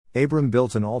Abram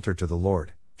built an altar to the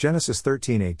Lord, Genesis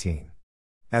 13:18.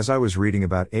 As I was reading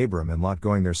about Abram and Lot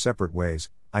going their separate ways,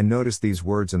 I noticed these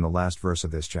words in the last verse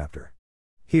of this chapter.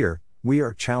 Here, we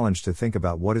are challenged to think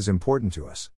about what is important to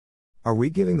us. Are we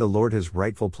giving the Lord His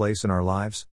rightful place in our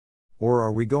lives? Or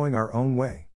are we going our own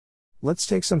way? Let's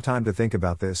take some time to think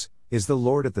about this. Is the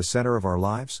Lord at the center of our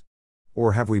lives?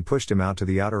 Or have we pushed Him out to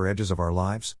the outer edges of our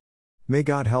lives? May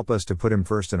God help us to put Him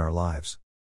first in our lives.